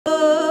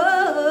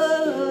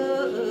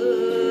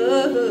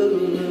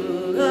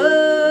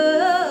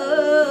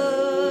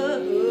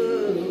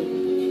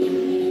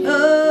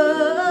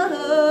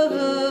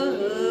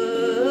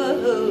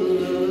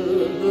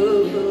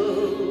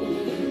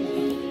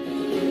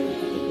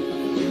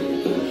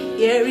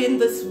Here in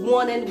this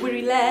one and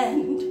weary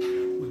land,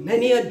 where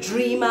many a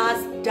dream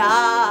has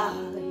died,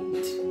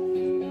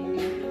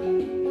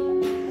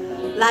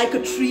 like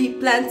a tree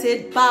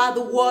planted by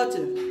the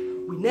water,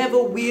 we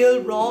never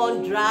will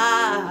run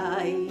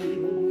dry.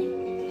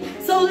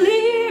 So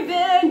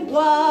living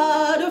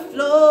water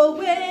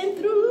flowing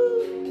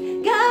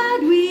through,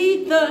 God,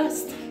 we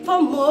thirst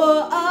for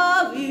more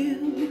of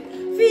you.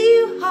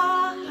 Fill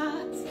our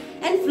hearts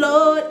and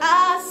flood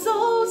our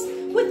souls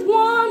with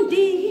one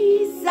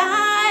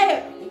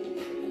desire,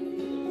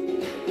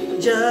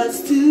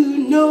 just to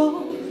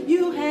know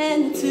you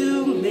and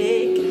to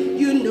make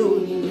you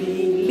known.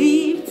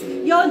 We lift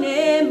your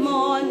name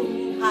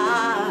on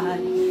high.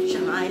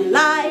 Shine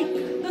like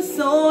the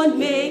sun,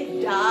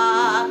 make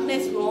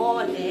darkness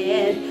run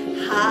and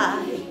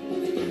hide.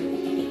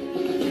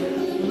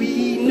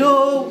 We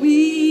know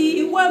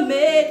we were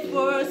made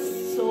for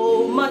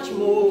so much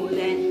more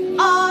than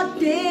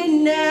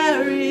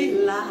ordinary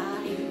lives.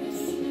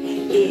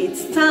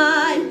 It's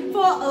time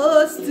for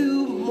us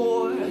to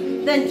more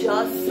than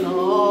just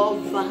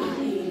survive.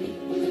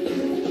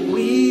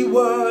 We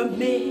were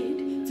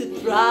made to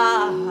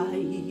thrive.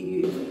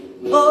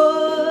 Oh, oh,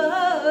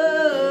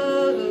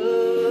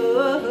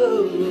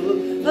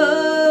 oh,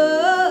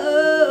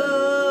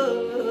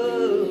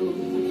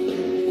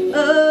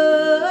 oh.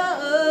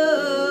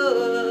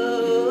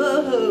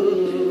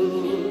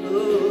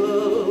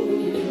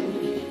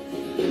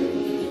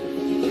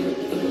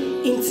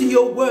 Into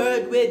your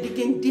word we're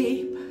digging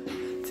deep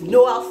to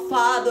know our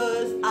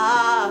Father's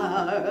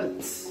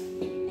heart.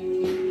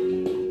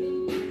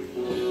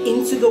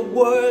 Into the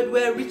word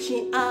we're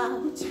reaching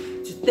out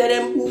to tell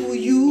them who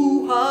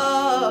you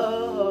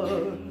are.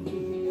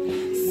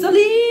 So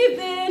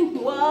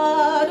living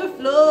water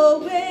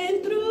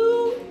flowing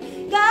through,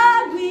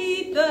 God,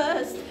 we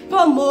thirst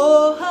for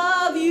more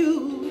of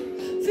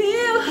you.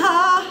 Fill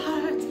our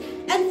hearts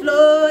and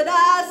flood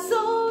our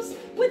souls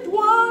with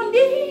one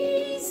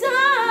desire,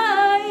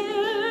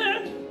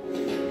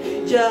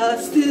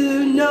 just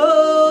to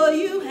know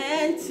you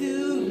and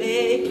to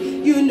make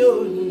you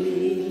known.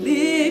 We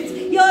lift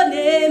your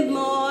name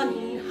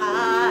on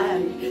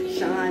high.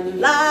 Shine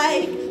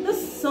like the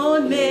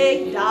sun,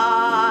 make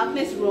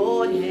darkness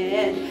run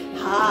and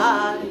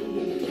hide.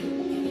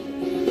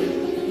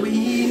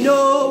 We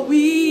know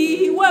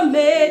we were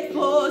made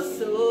for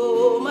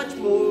so much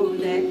more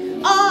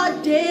than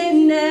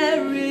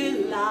ordinary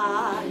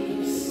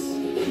lives.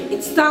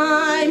 It's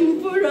time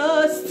for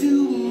us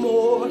to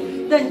more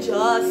than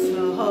just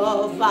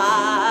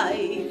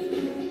survive.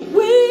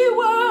 We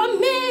were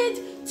made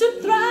to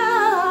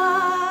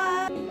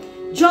thrive.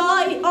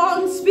 Joy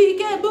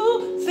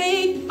unspeakable,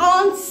 faith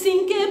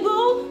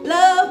unsinkable,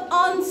 love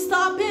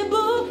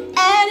unstoppable,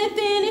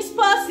 anything is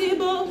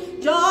possible.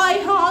 Joy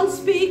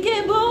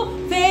unspeakable,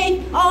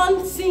 faith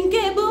unsinkable.